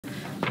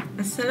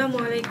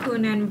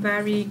Assalamualaikum and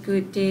very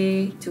good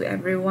day to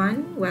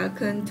everyone.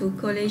 Welcome to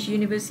College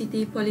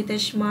University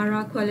Polytechnic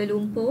Mara, Kuala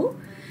Lumpur,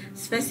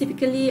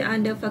 specifically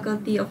under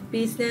Faculty of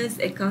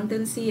Business,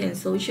 Accountancy and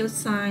Social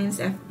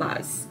Science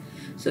FBAS.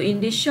 So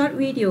in this short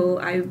video,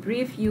 I will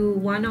brief you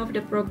one of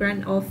the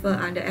program offered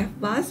under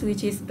FBAS,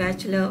 which is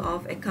Bachelor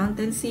of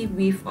Accountancy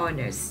with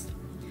Honours.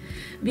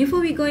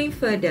 Before we going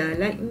further,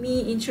 let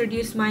me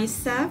introduce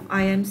myself.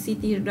 I am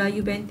Siti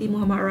Rayu Binti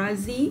Muhammad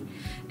Razi,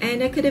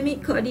 an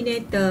academic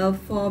coordinator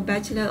for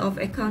Bachelor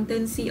of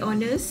Accountancy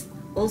Honours,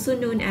 also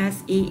known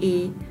as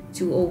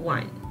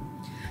AA201.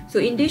 So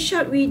in this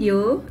short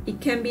video, it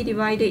can be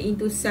divided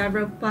into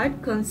several parts,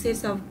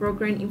 consists of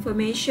program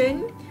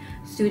information,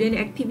 student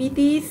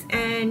activities,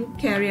 and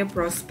career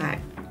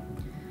prospect.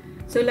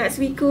 So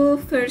let's go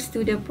first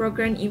to the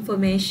program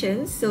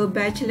information. So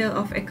Bachelor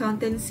of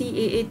Accountancy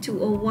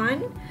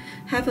AA201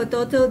 have a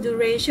total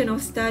duration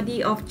of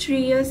study of 3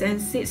 years and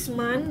 6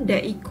 months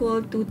that equal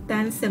to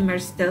 10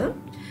 semester,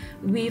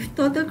 with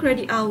total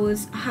credit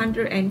hours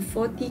 140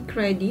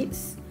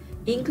 credits,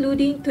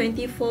 including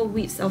 24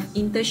 weeks of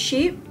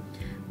internship.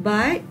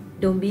 But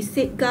don't be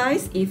sick,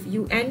 guys. If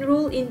you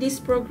enroll in this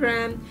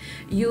program,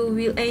 you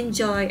will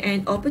enjoy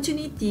an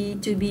opportunity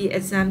to be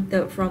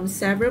exempted from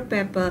several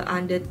papers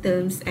under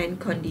terms and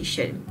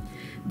conditions.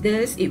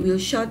 Thus, it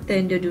will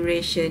shorten the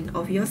duration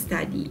of your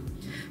study.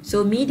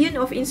 So, medium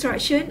of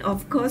instruction,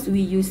 of course, we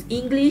use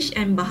English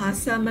and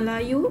Bahasa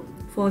Melayu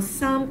for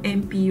some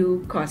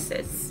MPU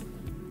courses.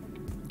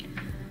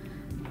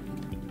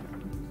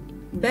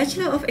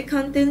 Bachelor of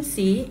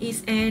Accountancy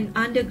is an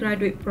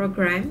undergraduate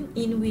program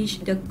in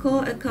which the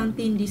core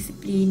accounting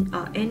disciplines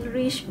are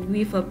enriched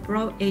with a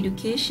broad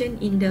education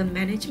in the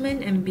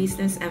management and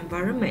business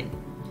environment.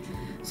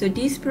 So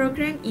this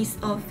program is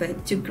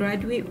offered to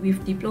graduate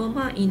with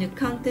diploma in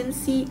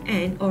accountancy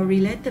and or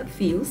related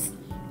fields,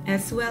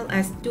 as well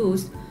as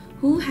those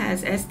who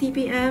has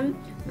STPM,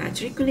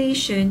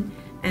 matriculation,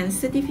 and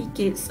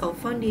certificates of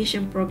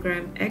foundation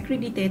program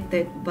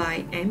accredited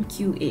by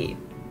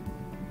MQA.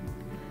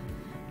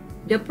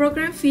 The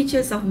program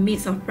features a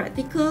mix of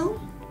practical,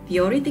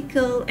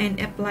 theoretical,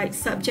 and applied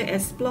subjects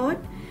explored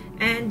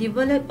and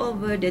developed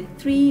over the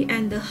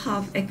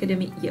 3.5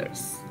 academic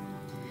years.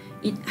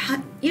 It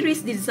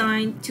is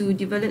designed to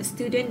develop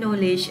student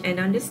knowledge and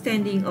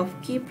understanding of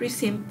key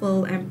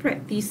principles and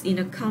practice in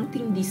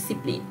accounting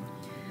discipline.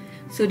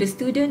 So the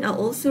students are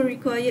also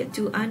required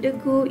to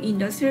undergo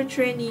industrial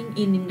training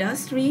in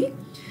industry,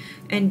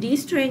 and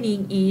this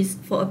training is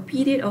for a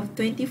period of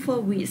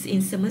 24 weeks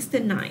in semester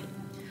 9.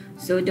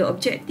 So the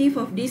objective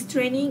of this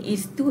training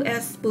is to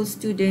expose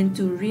students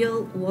to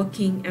real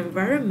working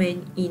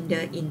environment in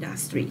the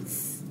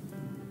industries.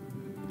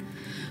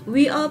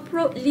 We are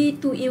proudly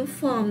to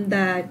inform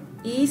that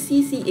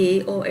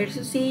ACCA, or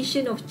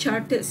Association of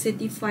Chartered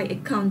Certified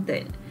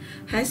Accountants,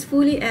 has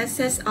fully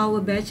assessed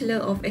our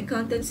Bachelor of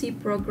Accountancy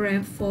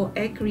program for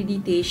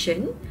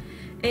accreditation,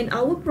 and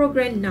our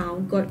program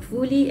now got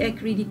fully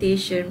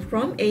accreditation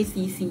from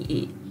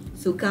ACCA.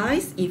 So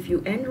guys, if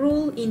you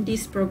enroll in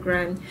this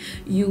program,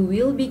 you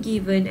will be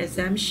given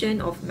exemption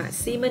of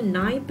maximum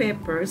 9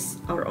 papers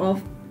out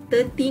of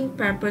 13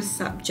 paper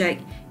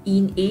subject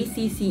in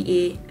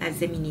ACCA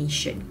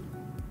examination.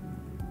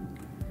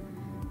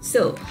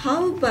 So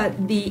how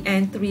about the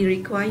entry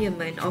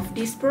requirement of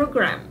this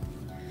program?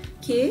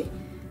 Okay,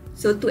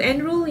 so to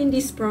enroll in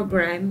this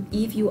program,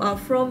 if you are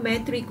from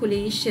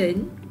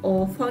matriculation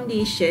or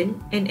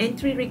foundation, an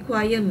entry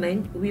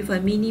requirement with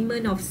a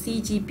minimum of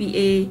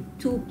CGPA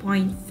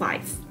 2.5.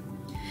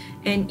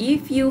 And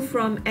if you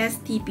from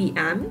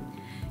STPM,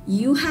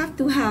 you have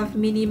to have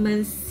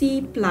minimum C+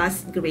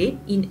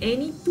 grade in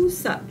any 2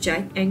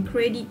 subjects and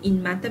credit in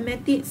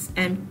mathematics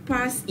and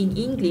pass in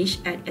English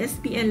at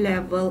SPN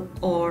level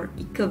or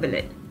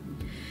equivalent.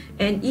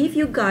 And if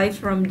you guys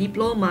from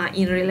diploma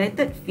in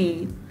related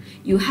field,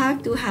 you have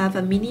to have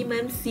a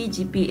minimum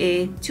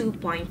CGPA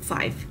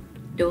 2.5.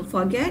 Don't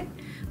forget,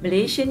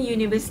 Malaysian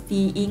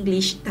University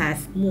English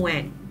Test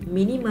MUET,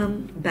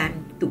 minimum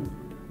band 2.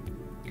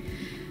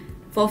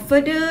 For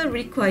further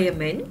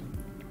requirement,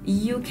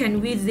 you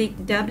can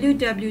visit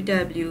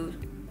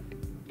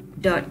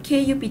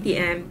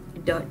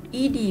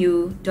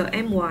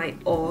www.kuptm.edu.my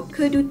or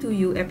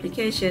Kedu2U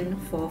application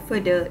for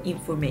further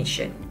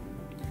information.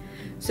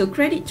 So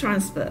credit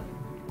transfer.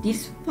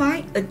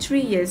 Despite a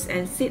 3 years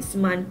and 6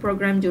 month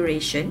program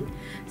duration,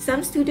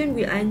 some students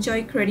will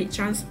enjoy credit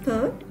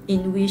transfer,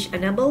 in which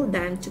enable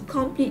them to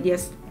complete their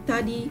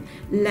study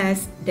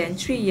less than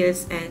 3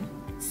 years and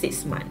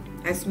 6 months.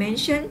 As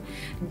mentioned,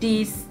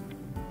 this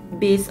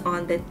based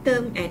on the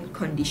term and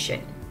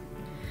condition.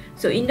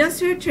 So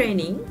industrial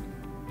training.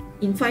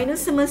 In final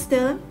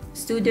semester,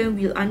 students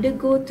will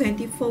undergo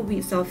 24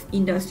 weeks of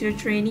industrial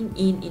training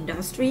in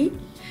industry.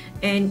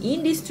 And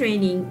in this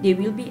training, they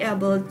will be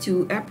able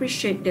to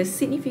appreciate the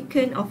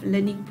significance of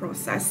learning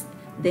process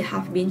they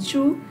have been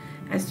through,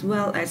 as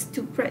well as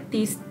to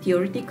practice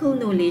theoretical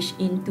knowledge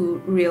into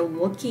real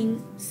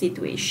working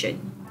situation.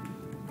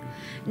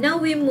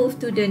 Now we move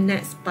to the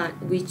next part,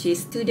 which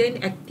is student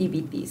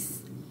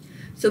activities.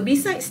 So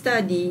besides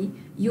study,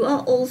 you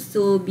are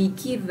also be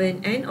given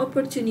an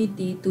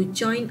opportunity to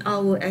join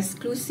our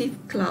exclusive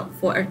club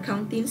for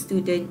accounting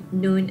students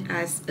known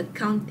as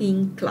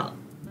Accounting Club.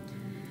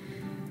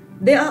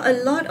 There are a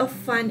lot of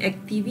fun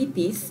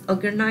activities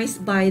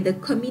organized by the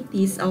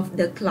committees of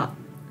the club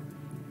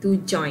to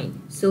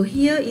join. So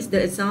here is the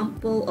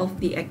example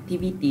of the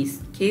activities.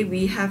 Okay,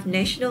 we have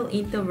National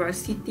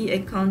Intervarsity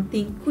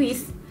Accounting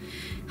Quiz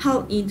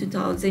held in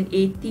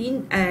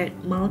 2018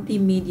 at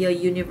Multimedia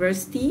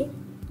University.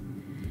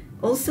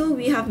 Also,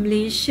 we have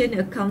Malaysian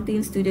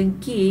Accounting Student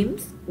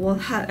Games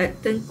was held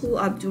at Tengku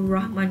Abdul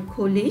Rahman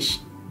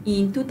College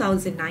in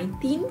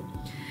 2019.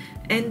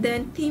 And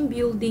then Team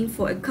Building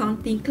for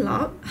Accounting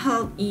Club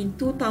held in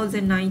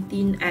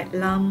 2019 at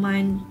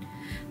Laman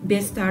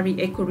Bestari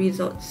Eco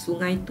Resort,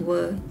 Sungai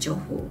Tua,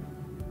 Johor.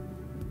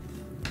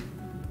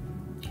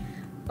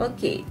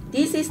 Okay,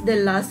 this is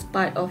the last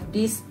part of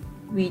this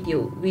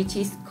video, which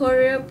is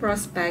career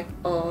prospect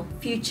or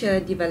future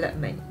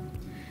development.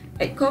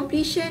 At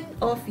completion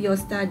of your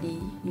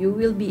study, you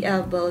will be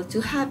able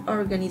to have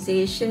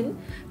organization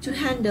to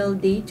handle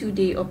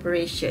day-to-day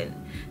operation,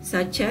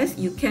 such as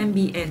you can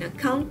be an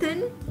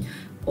accountant,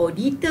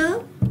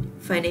 auditor,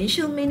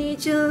 financial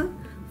manager,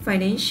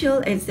 financial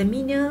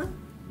examiner,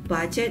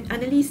 budget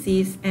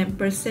analysis, and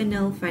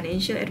personal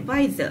financial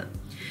advisor.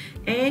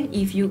 And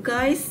if you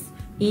guys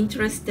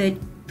interested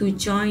to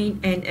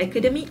join an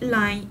academic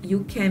line,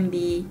 you can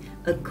be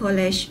a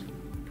college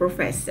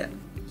professor.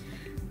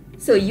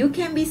 So you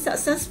can be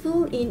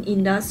successful in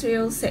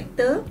industrial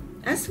sector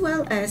as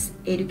well as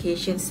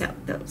education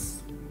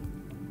sectors.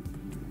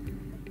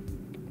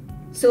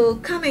 So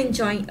come and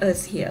join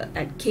us here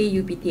at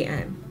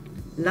KUPTM.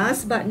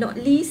 Last but not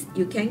least,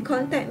 you can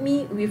contact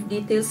me with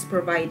details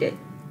provided.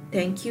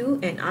 Thank you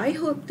and I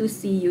hope to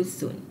see you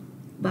soon.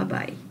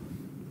 Bye-bye.